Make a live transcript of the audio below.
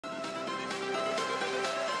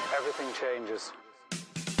everything changes.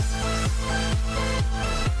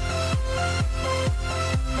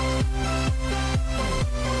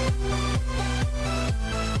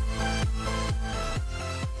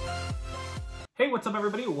 Hey, what's up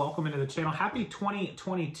everybody? Welcome into the channel. Happy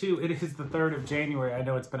 2022. It is the 3rd of January. I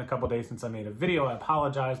know it's been a couple days since I made a video. I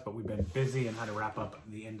apologize, but we've been busy and had to wrap up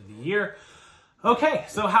the end of the year. Okay,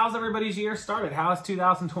 so how's everybody's year started? How's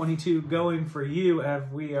 2022 going for you as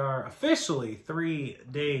we are officially 3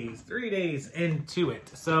 days into it?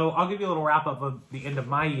 So I'll give you a little wrap up of the end of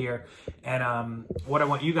my year. And what I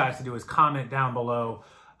want you guys to do is comment down below.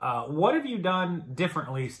 What have you done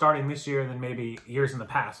differently starting this year than maybe years in the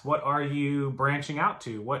past? What are you branching out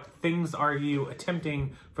to? What things are you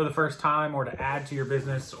attempting for the first time or to add to your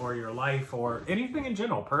business or your life or anything in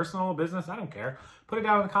general, personal, business, I don't care. Put it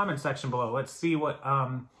down in the comment section below. Let's see what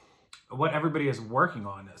everybody is working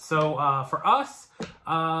on. So for us,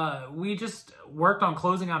 we just worked on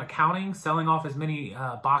closing out accounting, selling off as many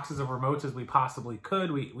boxes of remotes as we possibly could.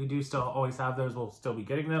 We do still always have those. We'll still be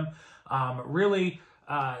getting them.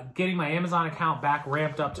 Getting my Amazon account back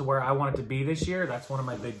ramped up to where I want it to be this year. That's one of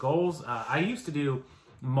my big goals. I used to do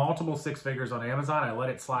multiple 6 figures on Amazon. I let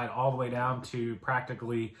it slide all the way down to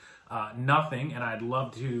practically nothing, and I'd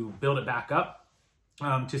love to build it back up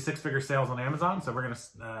to 6-figure sales on Amazon. So we're going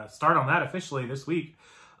to start on that officially this week.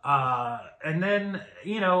 And then,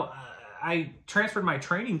 I transferred my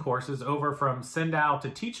training courses over from Sendow to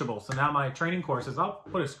Teachable. So now my training courses, I'll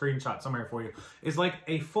put a screenshot somewhere for you, is like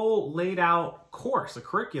a full laid out course, a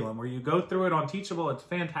curriculum where you go through it on Teachable. It's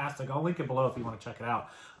fantastic. I'll link it below if you want to check it out.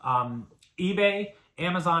 eBay,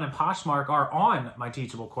 Amazon, and Poshmark are on my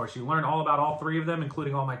Teachable course. You learn all about all 3 of them,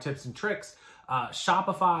 including all my tips and tricks.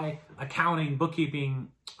 Shopify, accounting, bookkeeping,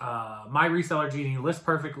 my reseller Genie, List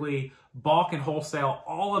Perfectly, bulk and wholesale,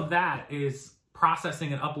 all of that is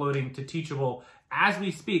processing and uploading to Teachable as we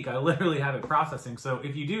speak. I literally have it processing. So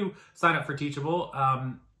if you do sign up for Teachable,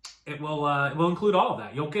 it will include all of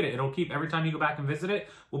that. You'll get it. It'll keep, every time you go back and visit it,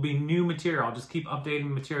 will be new material. I'll just keep updating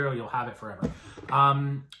the material. You'll have it forever.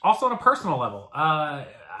 Also on a personal level,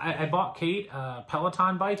 I bought Kate a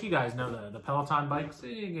Peloton bike. You guys know the Peloton bikes.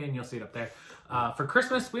 Again, you'll see it up there. For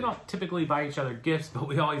Christmas, we don't typically buy each other gifts, but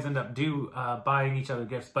we always end up buying each other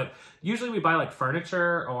gifts. But usually we buy like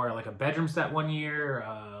furniture or like a bedroom set one year,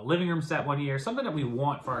 a living room set one year, something that we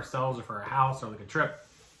want for ourselves or for our house or like a trip.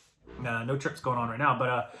 No trips going on right now,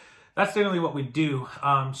 but that's generally what we do.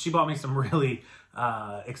 She bought me some really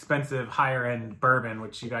expensive higher-end bourbon,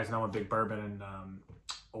 which you guys know I'm a big bourbon and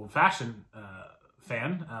old-fashioned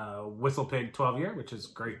fan. Whistle Pig 12 year, which is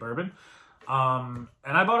great bourbon. And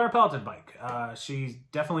I bought her a Peloton bike. She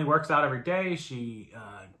definitely works out every day. She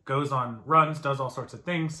goes on runs, does all sorts of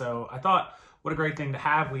things. So I thought, what a great thing to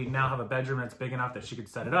have. We now have a bedroom that's big enough that she could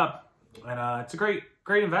set it up. And it's a great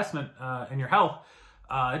investment in your health.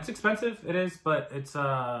 It's expensive, it is, but it's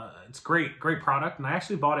great product. And I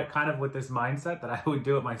actually bought it kind of with this mindset that I would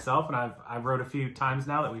do it myself. And I've rode a few times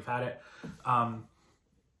now that we've had it.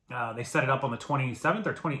 They set it up on the 27th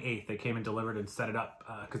or 28th. They came and delivered and set it up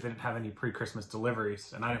because they didn't have any pre-Christmas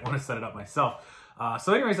deliveries, and I didn't want to set it up myself.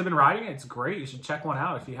 So anyways, I've been riding it. It's great. You should check one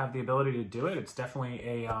out if you have the ability to do it. It's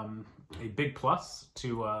definitely a big plus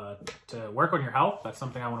to work on your health. That's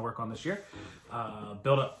something I want to work on this year.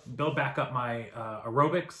 Build back up my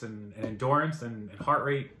aerobics and endurance and heart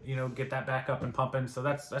rate. Get that back up and pumping. So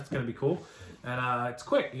that's going to be cool. And it's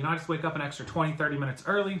quick. I just wake up an extra 20-30 minutes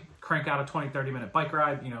early, crank out a 20-30 minute bike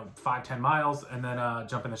ride, 5-10 miles, and then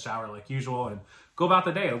jump in the shower like usual and go about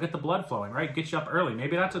the day. It'll get the blood flowing, right? Get you up early.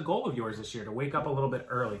 Maybe that's a goal of yours this year, to wake up a little bit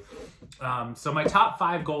early. So my top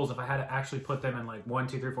 5 goals, if I had to actually put them in like 1,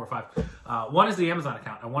 2, 3, 4, 5. One is the Amazon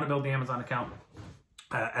account. I want to build the Amazon account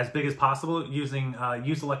as big as possible using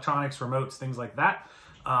use electronics, remotes, things like that.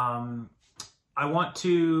 I want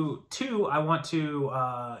to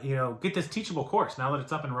get this Teachable course. Now that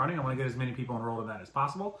it's up and running, I want to get as many people enrolled in that as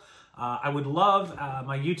possible. I would love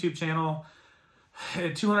my YouTube channel,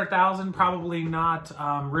 200,000, probably not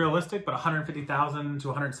realistic, but 150,000 to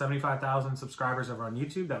 175,000 subscribers over on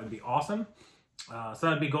YouTube. That would be awesome. So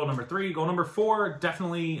that'd be goal number 3. Goal number 4,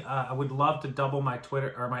 definitely, I would love to double my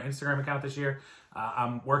Twitter or my Instagram account this year.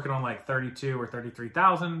 I'm working on like 32 or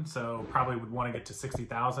 33,000, so probably would want to get to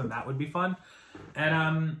 60,000. That would be fun.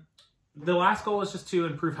 And the last goal is just to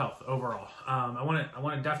improve health overall. I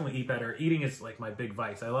want to definitely eat better. Eating is like my big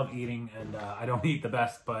vice. I love eating, and I don't eat the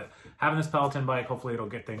best, but having this Peloton bike, hopefully it'll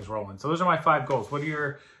get things rolling. So those are my 5 goals. What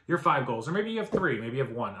are your 5 goals? Or maybe you have 3, maybe you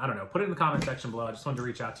have 1. I don't know. Put it in the comment section below. I just wanted to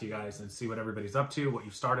reach out to you guys and see what everybody's up to, what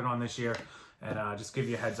you've started on this year, and just give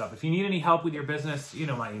you a heads up. If you need any help with your business, you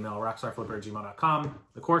know my email, rockstarflipper@gmail.com.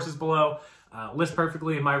 The course is below. List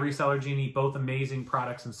Perfectly and my Reseller Genie, both amazing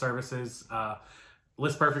products and services.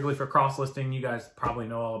 List Perfectly for cross-listing. You guys probably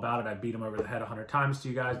know all about it. I beat them over the head 100 times to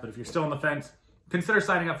you guys, but if you're still on the fence, consider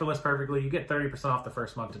signing up for List Perfectly. You get 30% off the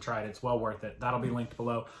first month to try it. It's well worth it. That'll be linked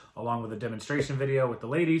below, along with a demonstration video with the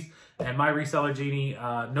ladies. And my Reseller Genie,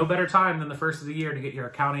 no better time than the first of the year to get your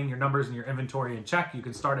accounting, your numbers, and your inventory in check. You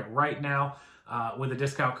can start it right now with a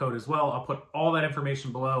discount code as well. I'll put all that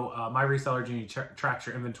information below. My Reseller Genie tracks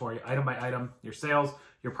your inventory item by item, your sales,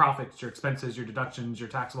 your profits, your expenses, your deductions, your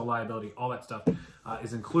taxable liability, all that stuff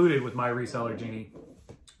is included with my Reseller Genie.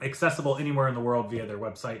 Accessible anywhere in the world via their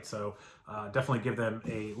website, so definitely give them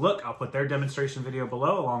a look. I'll put their demonstration video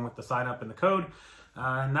below along with the sign up and the code,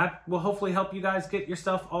 and that will hopefully help you guys get your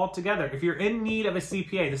stuff all together. If you're in need of a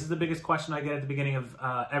CPA, this is the biggest question I get at the beginning of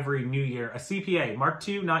every new year. A CPA, Mark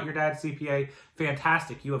II, not your dad's CPA,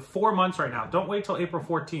 fantastic. You have 4 months right now. Don't wait till April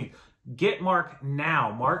 14th. Get Mark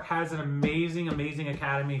now. Mark has an amazing, amazing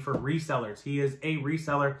academy for resellers. He is a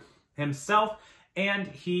reseller himself, and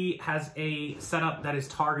he has a setup that is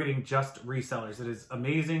targeting just resellers. It is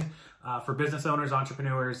amazing for business owners,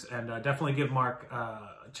 entrepreneurs, and definitely give Mark,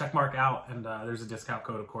 check Mark out. And there's a discount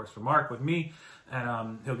code, of course, for Mark with me,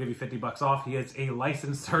 and he'll give you 50 bucks off. He is a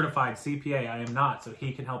licensed certified CPA. I am not, so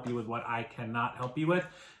he can help you with what I cannot help you with.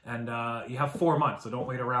 And you have 4 months, so don't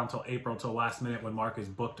wait around till April, till last minute when Mark is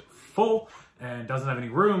booked full and doesn't have any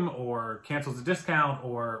room or cancels a discount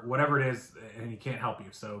or whatever it is, and he can't help you.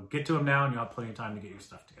 So get to him now, and you'll have plenty of time to get your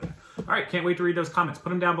stuff together. All right, can't wait to read those comments. Put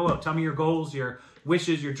them down below. Tell me your goals, your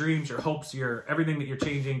wishes, your dreams, your hopes, your everything that you're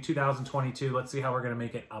changing 2022. Let's see how we're going to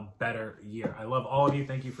make it a better year. I love all of you.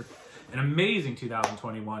 Thank you for an amazing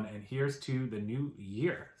 2021, and here's to the new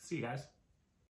year. See you guys.